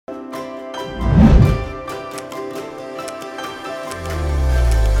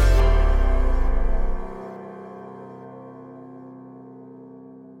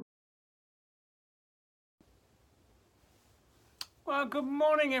Well, good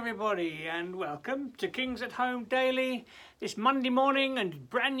morning, everybody, and welcome to Kings at Home Daily this Monday morning and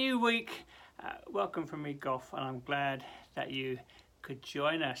brand new week. Welcome from me, Goff, and I'm glad that you could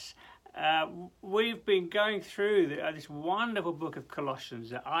join us. We've been going through this wonderful book of Colossians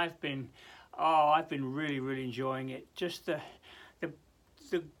that I've been really enjoying it. Just the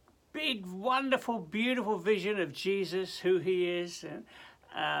big, wonderful, beautiful vision of Jesus, who he is,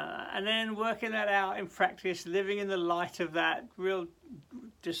 and then working that out in practice, living in the light of that real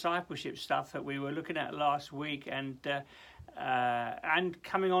discipleship stuff that we were looking at last week, and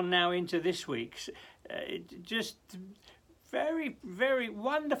coming on now into this week's. Just very, very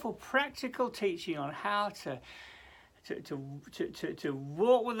wonderful practical teaching on how to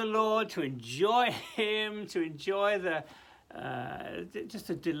walk with the Lord, to enjoy Him, to enjoy just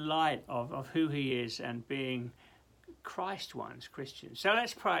the delight of who He is and being Christ ones, Christians. So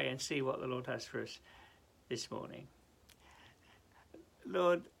let's pray and see what the Lord has for us this morning.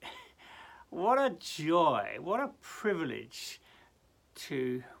 Lord, what a joy, what a privilege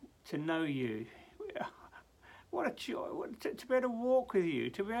to know you. What a joy to be able to walk with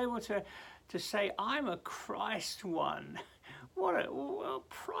you, to be able to say, I'm a Christ one. What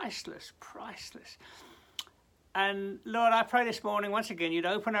priceless. And Lord, I pray this morning, once again, you'd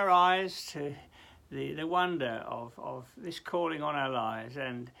open our eyes to the wonder of this calling on our lives,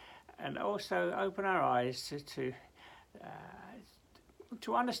 and also open our eyes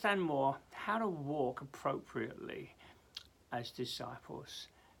to understand more how to walk appropriately as disciples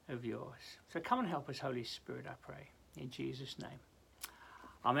of yours. So come and help us, Holy Spirit, I pray, in Jesus' name.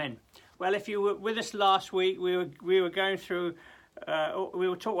 Amen. Well, if you were with us last week, we were going through. Do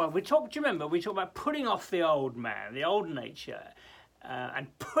you remember? We talked about putting off the old man, the old nature, and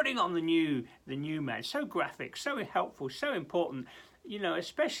putting on the new man. So graphic, so helpful, so important.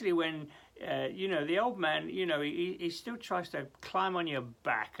 Especially when the old man, he still tries to climb on your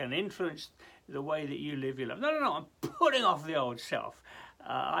back and influence the way that you live your life. No, I'm putting off the old self.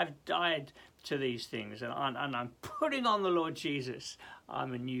 I've died to these things, and I'm putting on the Lord Jesus.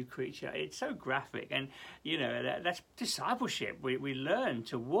 I'm a new creature. It's so graphic, and that's discipleship. We learn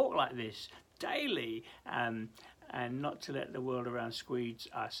to walk like this daily, and not to let the world around squeeze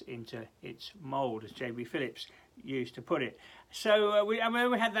us into its mould, as J.B. Phillips used to put it. So we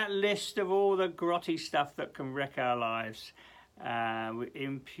had that list of all the grotty stuff that can wreck our lives, with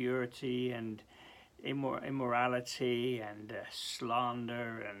impurity and immorality and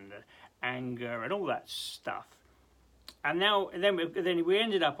slander and anger and all that stuff. And then we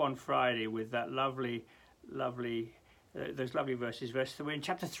ended up on Friday with that lovely those lovely verses. We're in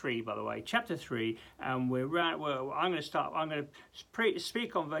chapter 3, by the way, chapter 3, and I'm going to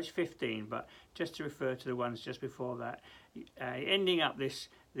speak on verse 15, but just to refer to the ones just before that, ending up this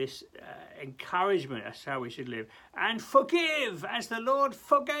encouragement as how we should live, and forgive as the Lord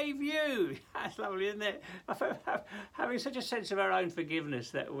forgave you. That's lovely, isn't it? Having such a sense of our own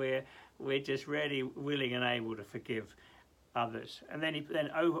forgiveness that we're just ready, willing, and able to forgive others. And then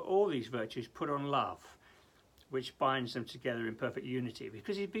over all these virtues, put on love, which binds them together in perfect unity.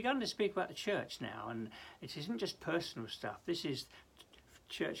 Because he's begun to speak about the church now, and it isn't just personal stuff. This is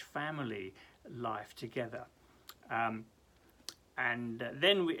church family life together. And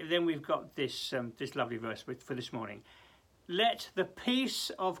then we've got this lovely verse for this morning. Let the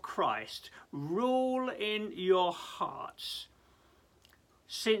peace of Christ rule in your hearts,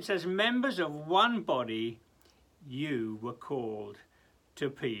 since as members of one body you were called to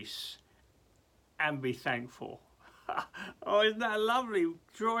peace, and be thankful. Oh, isn't that lovely?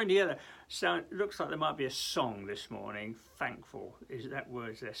 Drawing together. So it looks like there might be a song this morning. Thankful is that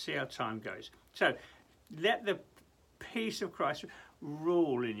word there. See how time goes. So let the peace of Christ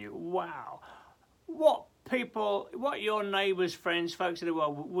rule in you. Wow. What your neighbours, friends, folks in the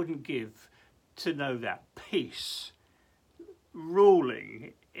world wouldn't give to know that peace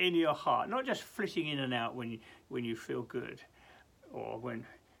ruling in your heart, not just flitting in and out when you feel good or when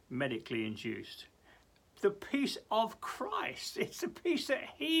medically induced. The peace of Christ. It's the peace that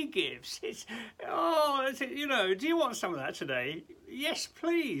He gives. Do you want some of that today? Yes,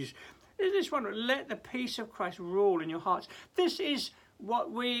 please. Isn't this wonderful? Let the peace of Christ rule in your hearts. This is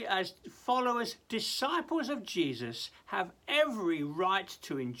what we as followers, disciples of Jesus, have every right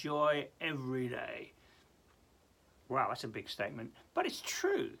to enjoy every day. Wow, that's a big statement, but it's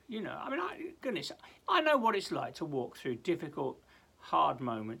true. I know what it's like to walk through difficult, hard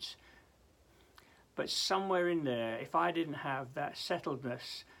moments. But somewhere in there, if I didn't have that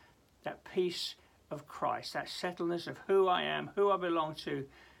settledness, that peace of Christ, that settledness of who I am, who I belong to,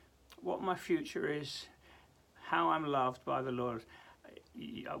 what my future is, how I'm loved by the Lord,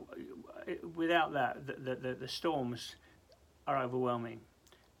 without that, the storms are overwhelming.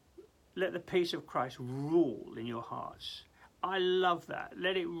 Let the peace of Christ rule in your hearts. I love that.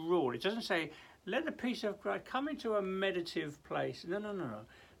 Let it rule. It doesn't say, let the peace of Christ come into a meditative place. No.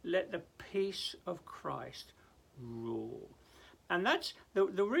 Let the peace of Christ rule. And that's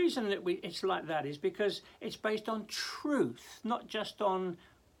the reason that it's like that is because it's based on truth, not just on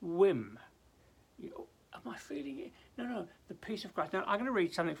whim. Am I feeling it? No, the peace of Christ. Now, I'm going to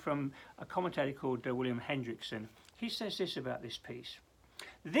read something from a commentator called William Hendrickson. He says this about this peace.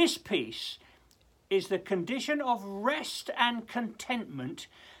 This peace is the condition of rest and contentment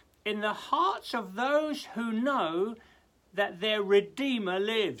in the hearts of those who know that their Redeemer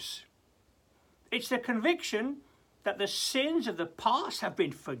lives. It's the conviction that the sins of the past have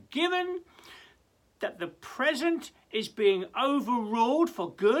been forgiven, that the present is being overruled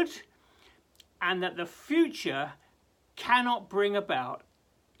for good, and that the future cannot bring about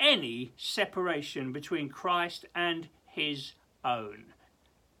any separation between Christ and his own.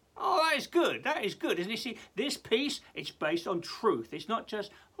 Oh, that is good. That is good, isn't it? See, this peace, it's based on truth. It's not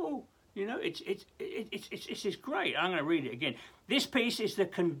just, it's great. I'm going to read it again. This peace is the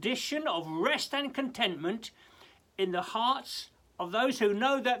condition of rest and contentment in the hearts of those who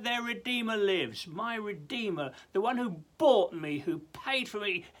know that their Redeemer lives. My Redeemer, the one who bought me, who paid for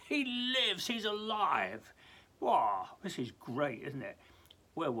me, he lives, he's alive. Wow, this is great, isn't it?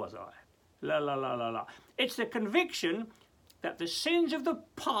 Where was I? La. It's the conviction that the sins of the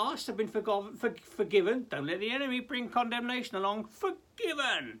past have been forgiven. Don't let the enemy bring condemnation along.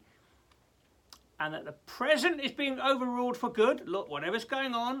 Forgiven. And that the present is being overruled for good. Look, whatever's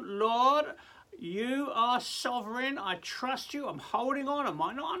going on, Lord, you are sovereign. I trust you. I'm holding on. I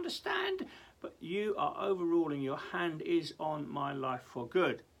might not understand, but you are overruling. Your hand is on my life for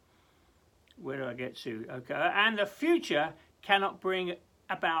good. Where do I get to? Okay. And the future cannot bring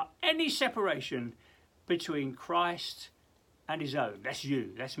about any separation between Christ and his own. That's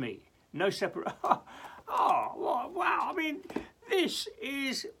you. That's me. No separate. Oh, wow. I mean, this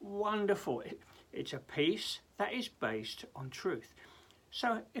is wonderful. It's a peace that is based on truth.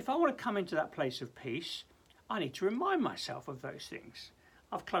 So if I want to come into that place of peace, I need to remind myself of those things.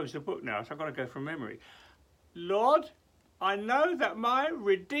 I've closed the book now, so I've got to go from memory. Lord, I know that my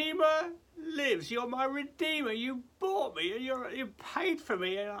Redeemer lives. You're my Redeemer. You bought me and you paid for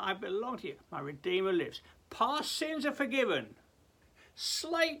me and I belong to you. My Redeemer lives. Past sins are forgiven.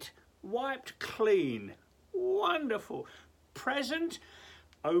 Slate wiped clean. Wonderful. Present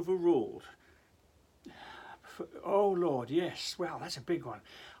overruled. Oh Lord, yes. Wow, that's a big one.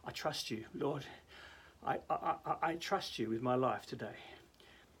 I trust you, Lord. I trust you with my life today.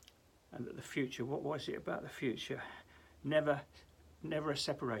 And that the future, what was it about the future? Never a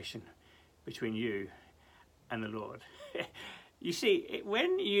separation between you and the Lord. You see,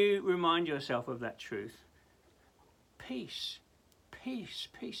 when you remind yourself of that truth, peace.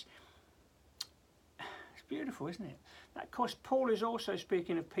 It's beautiful, isn't it? Of course, Paul is also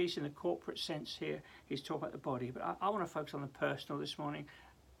speaking of peace in the corporate sense here. He's talking about the body, but I want to focus on the personal this morning.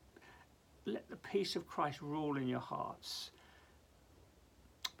 Let the peace of Christ rule in your hearts.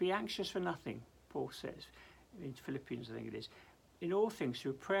 Be anxious for nothing, Paul says, in Philippians, I think it is. In all things,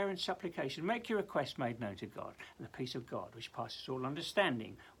 through prayer and supplication, make your requests made known to God, and the peace of God, which passes all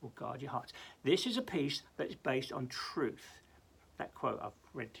understanding, will guard your hearts. This is a peace that is based on truth. That quote I've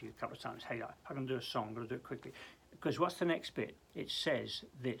read to you a couple of times. Hey, I'm going to do a song, I'm going to do it quickly. Because what's the next bit? It says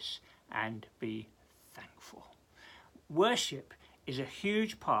this, and be thankful. Worship is a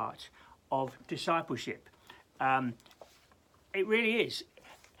huge part of discipleship. It really is.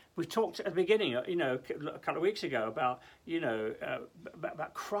 We talked at the beginning, a couple of weeks ago about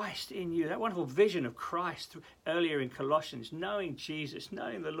Christ in you, that wonderful vision of Christ earlier in Colossians, knowing Jesus,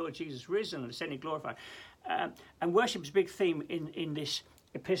 knowing the Lord Jesus risen and ascending glorified. And worship is a big theme in this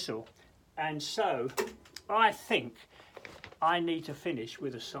epistle. And so I think I need to finish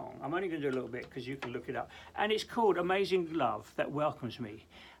with a song. I'm only going to do a little bit because you can look it up. And it's called Amazing Love That Welcomes Me.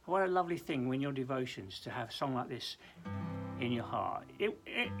 What a lovely thing when your devotions to have a song like this in your heart.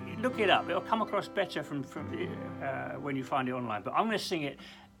 Look it up. It'll come across better from when you find it online. But I'm going to sing it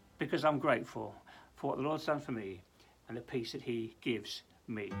because I'm grateful for what the Lord's done for me and the peace that he gives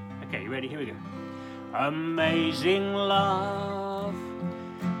me. Okay, you ready? Here we go. Amazing love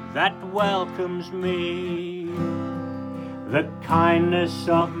that welcomes me, the kindness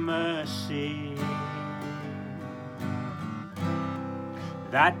of mercy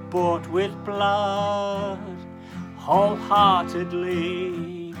that bought with blood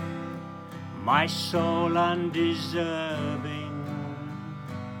wholeheartedly my soul undeserving.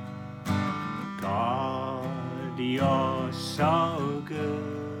 God, you're so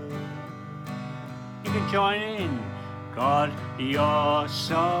good. You can join in. God, you're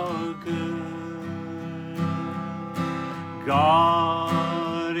so good.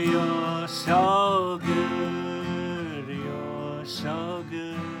 God, you're so good. You're so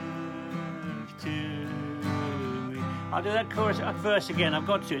good to me. I'll do that chorus, that verse again. I've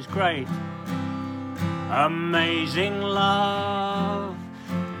got to. It's great. Amazing love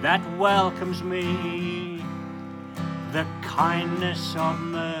that welcomes me, the kindness of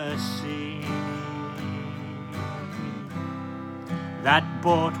mercy that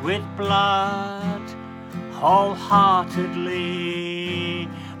bought with blood wholeheartedly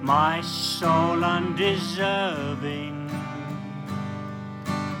my soul undeserving.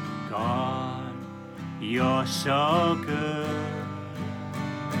 God, you're so good.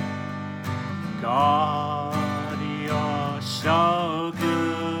 God, you're so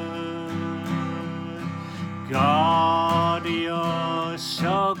good. God, you're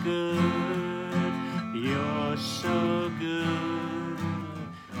so good. You're so good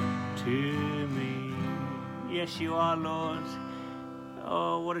to me. Yes, you are, Lord.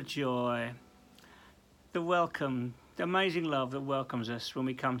 Oh, what a joy. The welcome, the amazing love that welcomes us when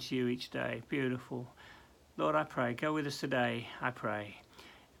we come to you each day. Beautiful. Lord, I pray, go with us today, I pray.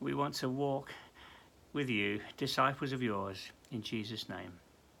 We want to walk with you, disciples of yours, in Jesus' name.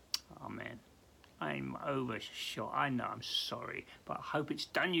 Amen. I'm overshot. I know, I'm sorry, but I hope it's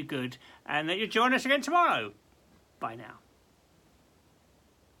done you good and that you'll join us again tomorrow. Bye now.